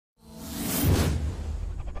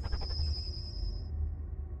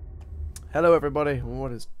Hello everybody,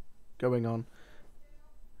 what is going on?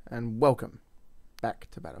 And welcome back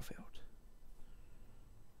to Battlefield.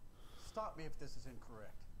 Stop me if this is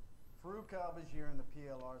incorrect. Farouk al-Bashir and the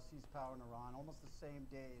PLR seized power in Iran almost the same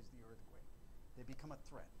day as the earthquake. They become a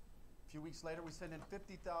threat. A few weeks later, we send in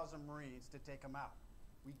 50,000 Marines to take them out.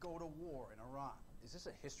 We go to war in Iran. Is this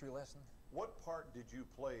a history lesson? What part did you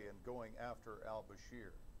play in going after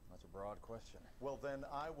al-Bashir? That's a broad question. Well, then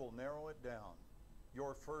I will narrow it down.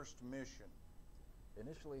 Your first mission.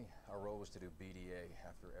 Initially, our role was to do BDA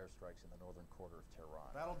after airstrikes in the northern quarter of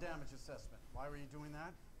Tehran. Battle damage assessment. Why were you doing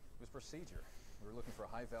that? It was procedure. We were looking for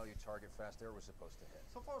a high-value target fast air was supposed to hit.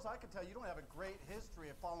 So far as I can tell, you don't have a great history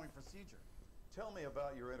of following procedure. Tell me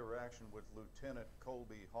about your interaction with Lieutenant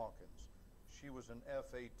Colby Hawkins. She was an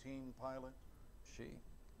F-18 pilot? She?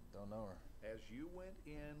 Don't know her. As you went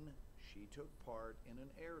in, she took part in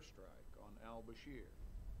an airstrike on al-Bashir.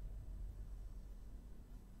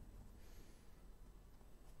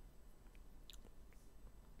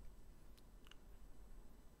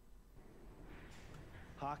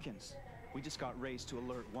 Hawkins, we just got raised to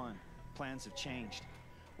Alert 1. Plans have changed.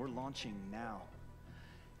 We're launching now.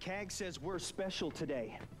 CAG says we're special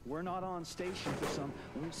today. We're not on station for some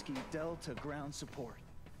Whiskey Delta ground support.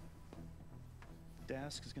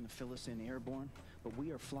 Dask is gonna fill us in airborne, but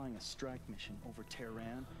we are flying a strike mission over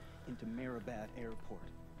Tehran into Mehrabad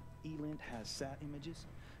Airport. Elint has sat images.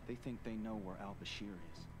 They think they know where al-Bashir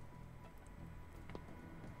is.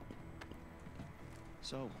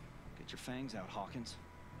 So, get your fangs out, Hawkins.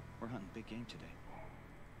 We're hunting big game today.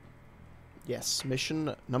 Yes,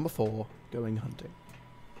 mission number 4, going hunting.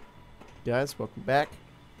 Guys, welcome back.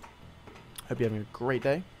 Hope you're having a great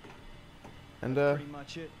day. And Pretty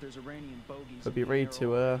much it. There's Iranian bogeys. hope you're ready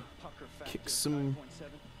to kick some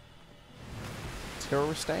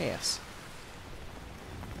terrorist ass.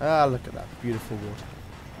 Ah, look at that beautiful water.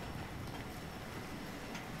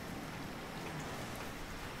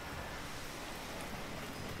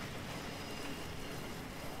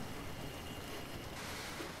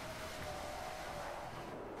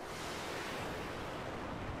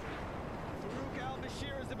 Farouk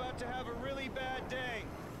al-Bashir is about to have a really bad day.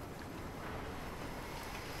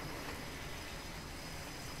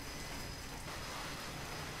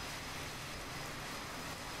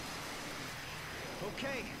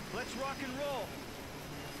 Okay, let's rock and roll.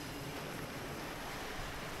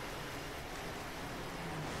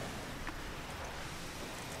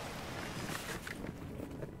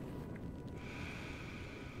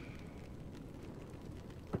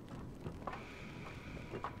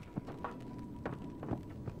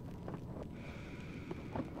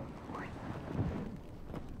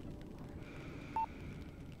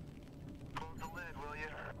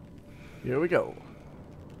 Here we go.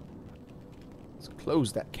 Let's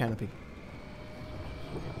close that canopy.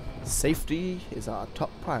 Safety is our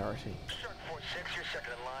top priority. Shark 4-6, you're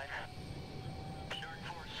second in line. Shark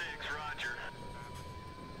 4-6, roger.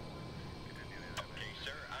 Okay,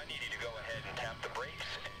 sir, I need you to go ahead and tap the brakes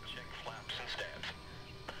and check flaps and stabs.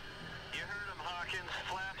 You heard him, Hawkins.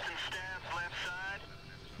 Flaps and stabs left side.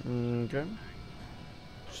 Okay.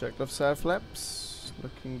 Check left side flaps.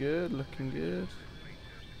 Looking good, looking good.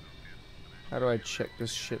 How do I check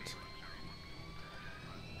this shit?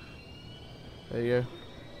 There you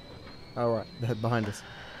go. Alright, they're behind us.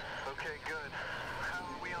 Okay, good. How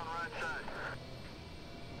are we on right side?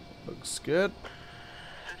 Looks good.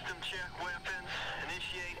 System check weapons.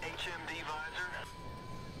 Initiate HMD visor.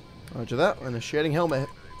 Roger that. Initiating helmet.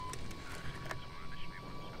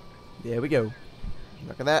 There we go.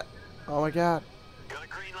 Look at that. Oh my god. Got a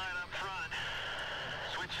green light up front.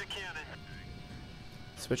 Switch to cannon.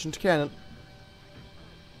 Switching to cannon.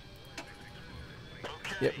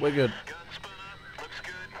 Okay. Yep, we're good. Gun spun up. Looks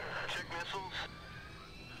good. Check missiles.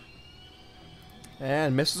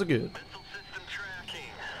 And missiles are good. Missile system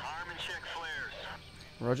tracking. Arm and check flares.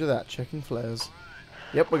 Roger that. Checking flares.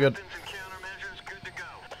 Yep, we're good. Weapons and countermeasures good to go.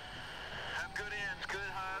 Have good ends,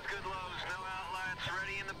 good highs, good lows. No outlights.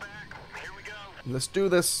 Ready in the back. Here we go. Let's do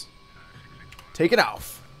this. Take it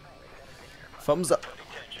off. Thumbs up.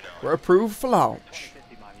 We're approved for launch.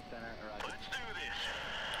 Let's do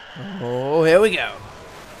this. Oh, here we go.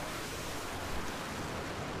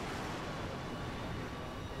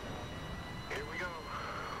 Here we go.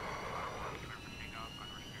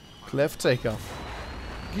 Left takeoff.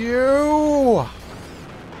 Go!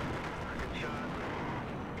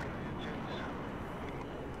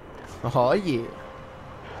 Oh yeah.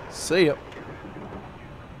 See ya.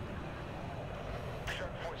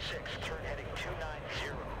 Shark 4-6, turn heading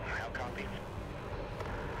 290. How copy?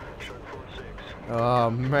 Shark 4-6. Oh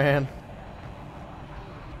man.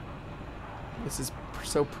 This is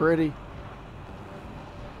so pretty.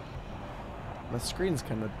 My screen's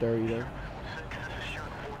kind of dirty though.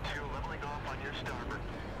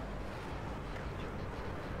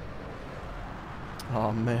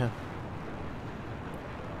 Oh man.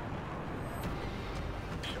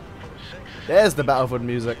 There's the Battlefield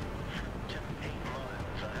music.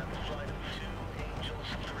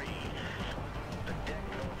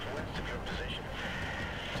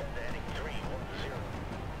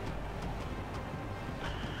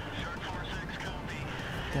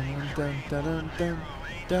 Dun, dun, dun, dun,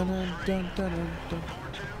 dun, dun, dun, dun, dun, dun.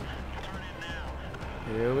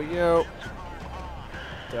 Here we go.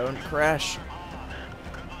 Don't crash.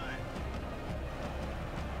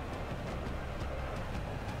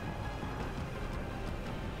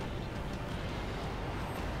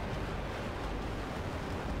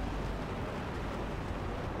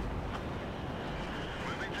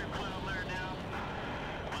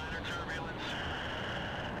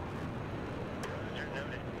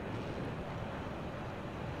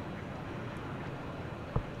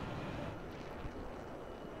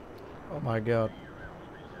 Oh my god.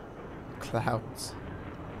 Clouds.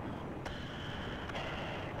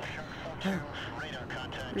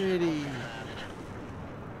 Pretty. Here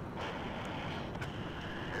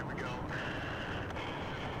we go.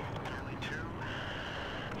 Charlie 2.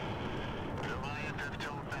 Reliant has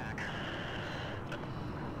towed back.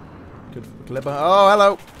 Good for the clipper. Oh,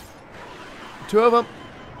 hello. Two of them.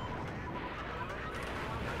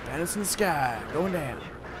 Bandits in the sky. Going down.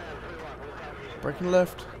 Breaking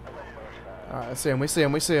left. Alright, I see him. We see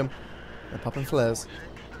him. We see him. They're popping flares.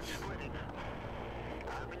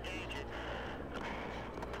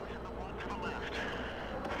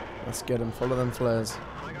 Let's get him. Follow them flares.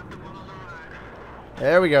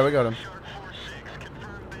 There we go. We got him.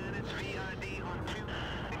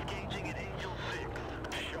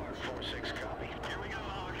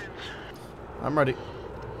 I'm ready.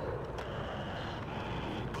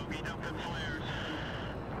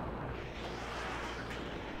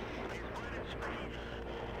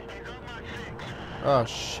 Oh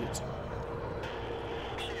shit.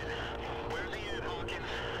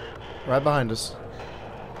 Right behind us.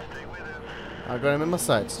 I got him in my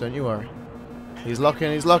sights, don't you worry. He's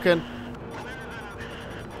locking, he's locking.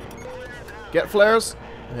 Get flares.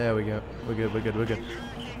 There we go. We're good, we're good, we're good.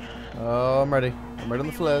 Oh, I'm ready. I'm ready on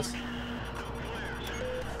the flares.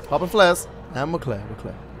 Popping flares. And we're clear, we're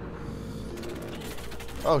clear.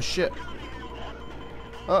 Oh shit.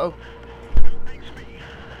 Uh-oh.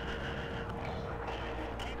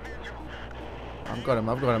 I've got him,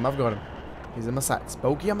 I've got him, I've got him. He's in my sights.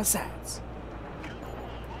 Bogey on my sights.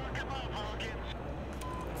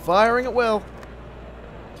 Firing at will.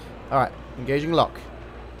 Alright, engaging lock.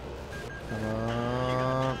 Come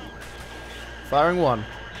on. Firing one.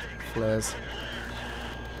 Flares.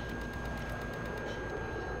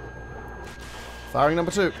 Firing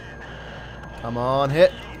number two. Come on,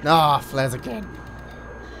 hit. Ah, flares again.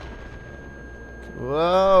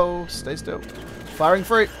 Whoa, stay still. Firing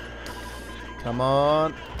three. Come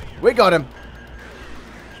on. We got him.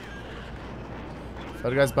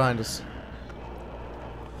 Other guy's behind us.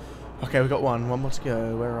 Okay, we got one. One more to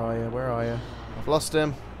go. Where are you? Where are you? I've lost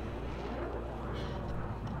him.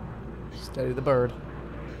 Steady the bird.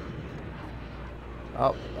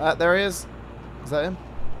 Oh, there he is. Is that him?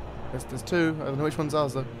 There's two. I don't know which one's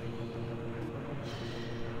ours though.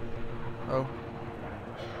 Oh.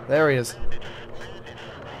 There he is.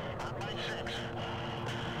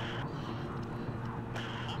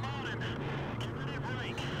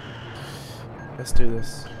 Let's do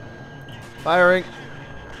this. Firing.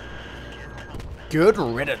 Good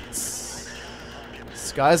riddance.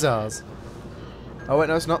 Sky's ours. Oh wait,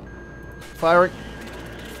 no it's not. Firing.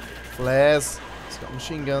 Flares. He's got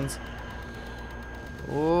machine guns.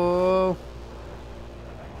 Oh.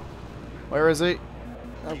 Where is he?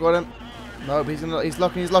 I've got him. Nope, he's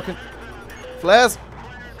locking, he's locking. Flares.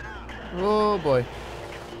 Oh boy.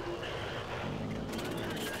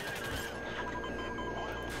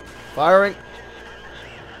 Firing.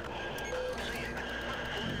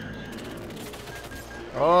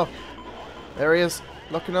 Oh, there he is.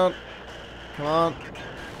 Locking on. Come on.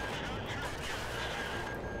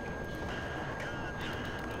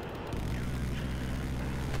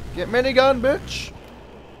 Get minigun, bitch.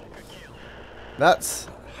 That's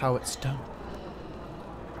how it's done.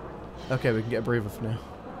 Okay, we can get a breather for now.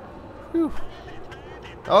 Whew.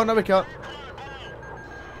 Oh, no, we can't.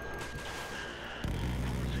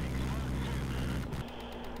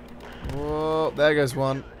 Whoa, there goes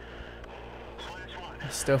one.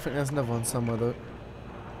 I still think there's another one somewhere though.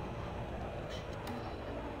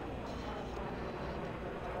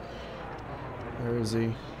 Where is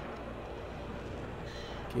he?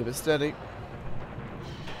 Keep it steady.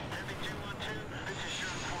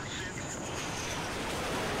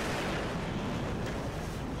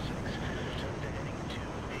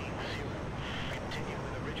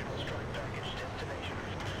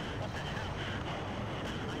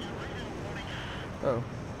 Uh-oh.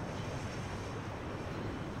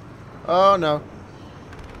 Oh no.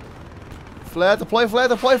 Flare, deploy flare,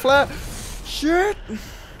 deploy flare! Shit!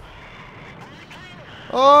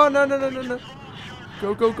 Oh no no no no no.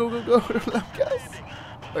 Go go go go go. Gas.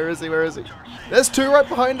 Where is he? Where is he? There's two right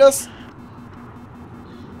behind us!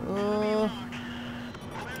 No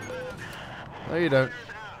you don't.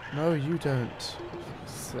 No you don't.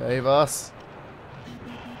 Save us.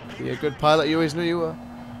 Be a good pilot you always knew you were.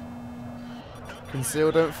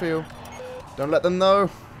 Conceal, don't feel. Don't let them know.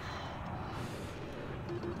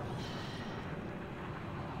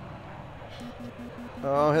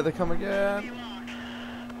 Oh, here they come again.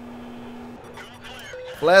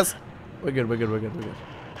 Flares. We're good, we're good, we're good, we're good.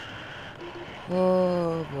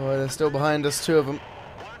 Oh boy, they're still behind us, two of them.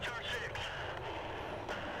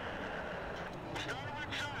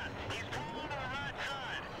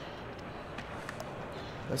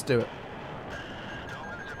 Let's do it.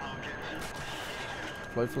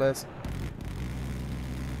 Flow flares.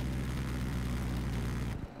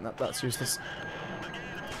 Nope, that's useless.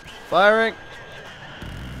 Firing!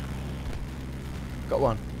 Got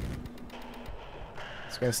one.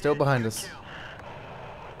 This guy's still behind us.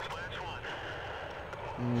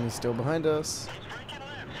 He's still behind us.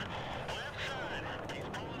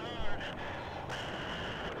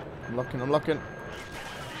 I'm locking, I'm locking.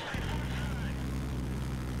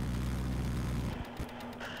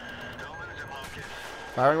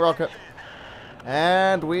 Firing rocket.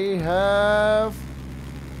 And we have...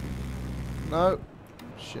 No.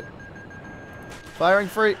 Shit. Firing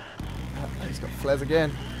free. He's got flares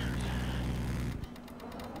again.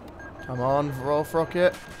 Come on, Rolf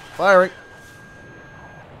rocket. Firing.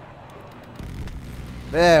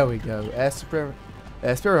 There we go. Air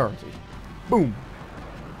superiority. Boom.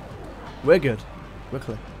 We're good. We're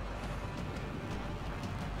clear.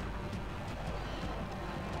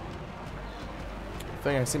 I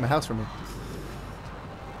think I can see my house from here.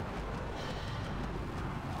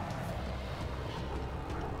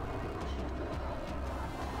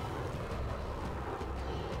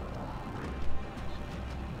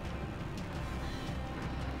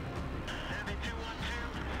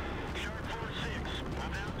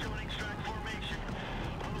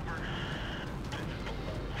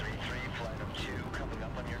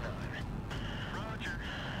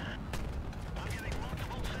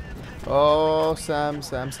 Oh, Sam,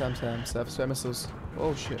 spare missiles.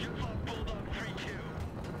 Oh shit.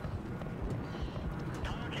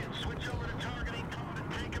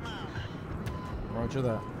 Roger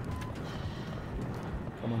that.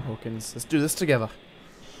 Come on, Hawkins. Let's do this together.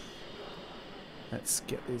 Let's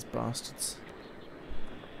get these bastards.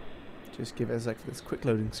 Just give it a sec for this quick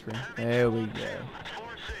loading screen. There we go.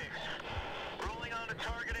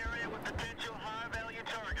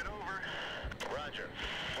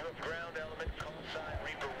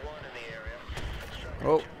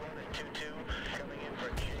 Oh.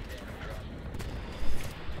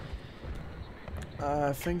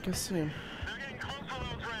 I think I see him. They're getting close to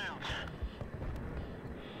those rounds.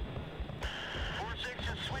 4-6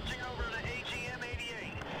 is switching over to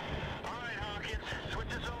AGM-88. All right, Hawkins, switch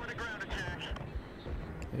this over to ground attack.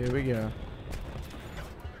 Here we go.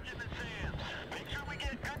 Get in the sands. Make sure we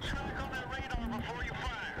get good track on that radar before you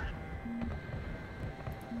fire.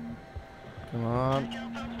 Come on. Take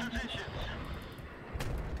out those positions.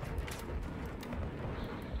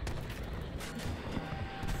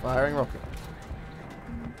 Firing rocket.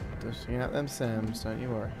 Dishing out them Sams, don't you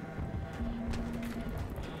worry.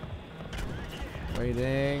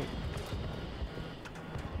 Waiting.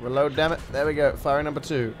 Reload, damn it. There we go. Firing number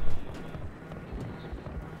 2.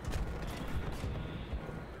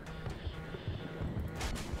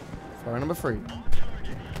 Firing number 3.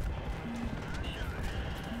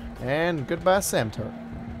 And goodbye, Sam turret.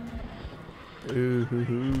 Ooh, hoo,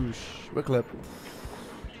 hoo, we're clip.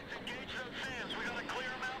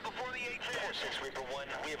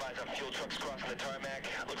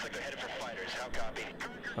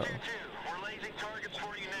 Uh-oh. We're lasing targets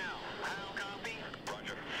for you now. How copy?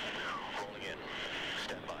 Roger. Rolling in.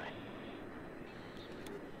 Stand by.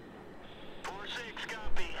 4-6,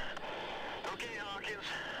 copy. Okay, Hawkins.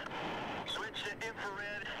 Switch to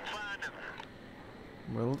infrared. Find them.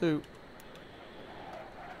 Will do.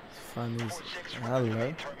 Let's find these. 4-6, Hello.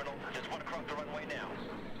 terminal. There's one across the runway now.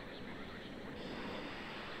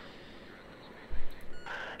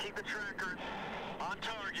 Keep the tracker on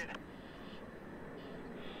target.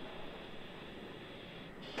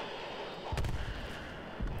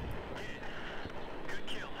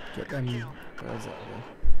 Get them. Where's that one?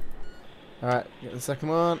 Alright, get the second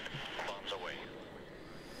one. Bombs away.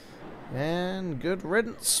 And good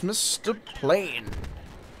riddance, Mr. Plane.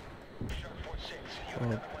 Sharp 4-6.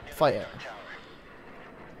 Or fire.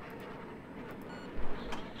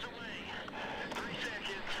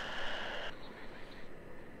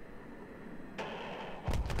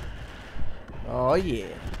 Oh yeah.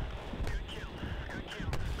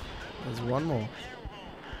 There's one more.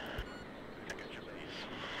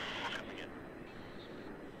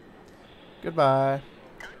 Goodbye.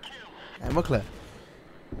 And we're clear.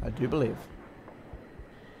 I do believe.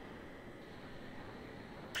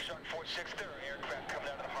 Shark 4-6, there are aircraft coming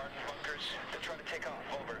out of the hardened bunkers. They're trying to take off.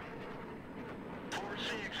 Over. 4-6,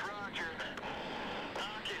 roger.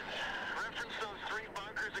 Hawkins, reference those 3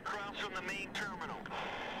 bunkers across from the main terminal.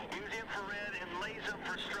 Use infrared and laser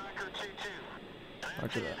for Striker 2-2.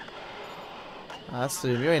 Look at that. I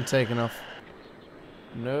see. You ain't taking off.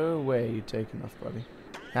 No way you taking off, buddy.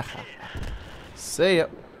 Haha. See ya.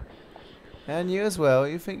 And you as well.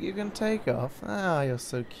 You think you can take off? Ah, you're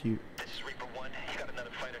so cute. This is Reaper 1. You got another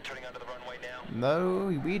fighter turning onto the runway now. No,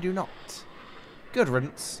 we do not. Good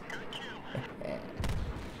riddance.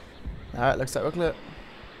 Alright, looks like we're clear.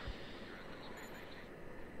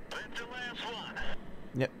 That's the last one.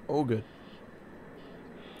 Yep, all good.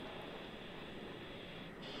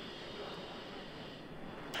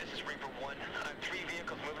 This is Reaper 1. I have 3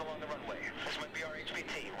 vehicles moving along the runway. This might be our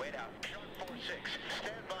HPT. Wait out. Shark 4-6.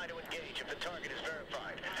 Stand by to engage if the target is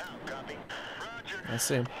verified. How? Copy. Roger. I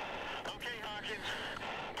see him. Okay, Hawkins.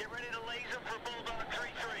 Get ready to laser for Bulldog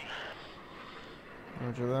 3-3.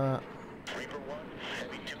 Roger that. Reaper 1,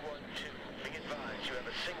 Heavy 2-1-2. Be advised, you have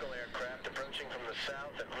a single aircraft approaching from the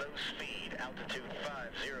south at low speed, altitude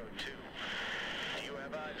 502. Do you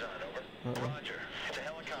have eyes on? Over. Roger. It's a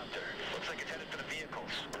helicopter. Looks like it's headed for the vehicles.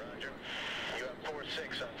 Roger. You have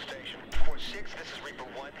 4-6 on station. 4-6, this is Reaper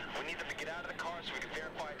 1. We need them to get out of the car so we can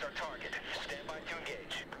verify it's our target. Stand by to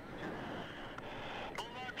engage.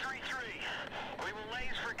 Bulldog 3-3. We will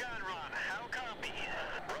laze for gun run. How copy?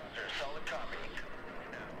 Roger. Solid copy.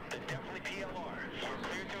 They're definitely PLR. You are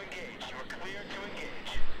clear to engage. You are clear to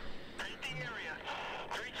engage. Paint the area.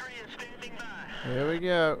 3-3 is standing by. Here we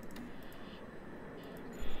go.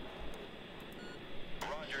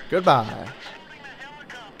 Roger. Goodbye. Exploding the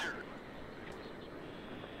helicopter.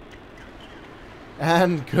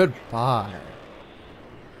 And goodbye.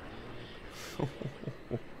 We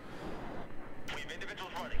have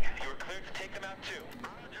individuals running. You are cleared to take them out too.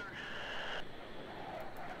 Roger.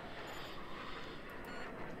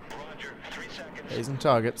 Roger. 3 seconds. Raising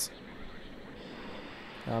targets.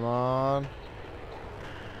 Come on.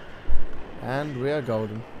 And we are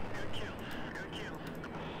golden. Good kill. Good kill.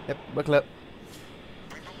 Yep, we're clear.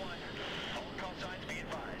 Reaper 1. All call signs be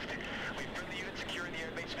advised. We've driven the unit securing the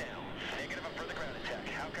airbase now. Negative on further ground attack.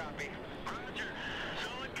 How copy? Roger.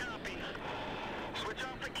 Solid copy. Switch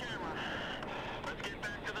off the camera. Let's get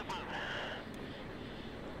back to the boat.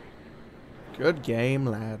 Good game,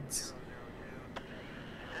 lads.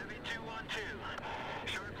 Heavy 2-1-2.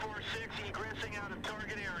 Shark 4-6 egressing out of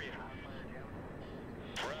target area.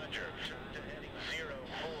 Roger. Turn to heading 040.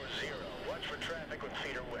 Watch for traffic when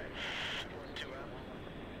feet are wet. 2 out.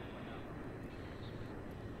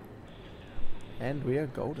 And we are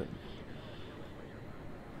golden.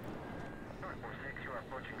 Shark 4-6, you are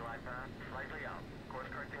approaching glide path. Slightly out. Course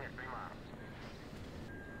correcting at 3 miles.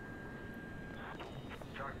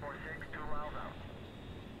 Shark 4-6, 2 miles out.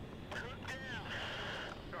 Hook down.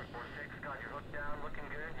 Shark 4-6, got your hook down. Looking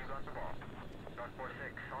good. You got the ball. Shark 4-6,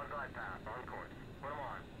 on glide path. On course. Put him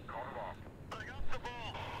on. Call the ball. I got the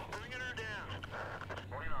ball. Bringing her down.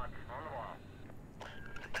 40 knots. On the ball.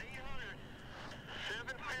 800.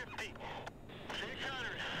 750.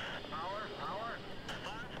 600. Power.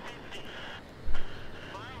 550.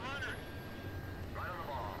 500. Right on the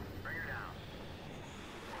ball. Bring her down.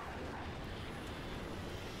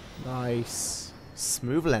 Nice.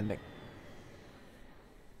 Smooth landing.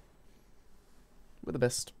 We're the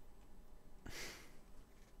best.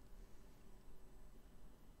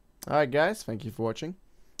 Alright guys, thank you for watching.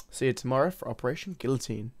 See you tomorrow for Operation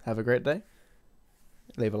Guillotine. Have a great day.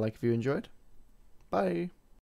 Leave a like if you enjoyed. Bye.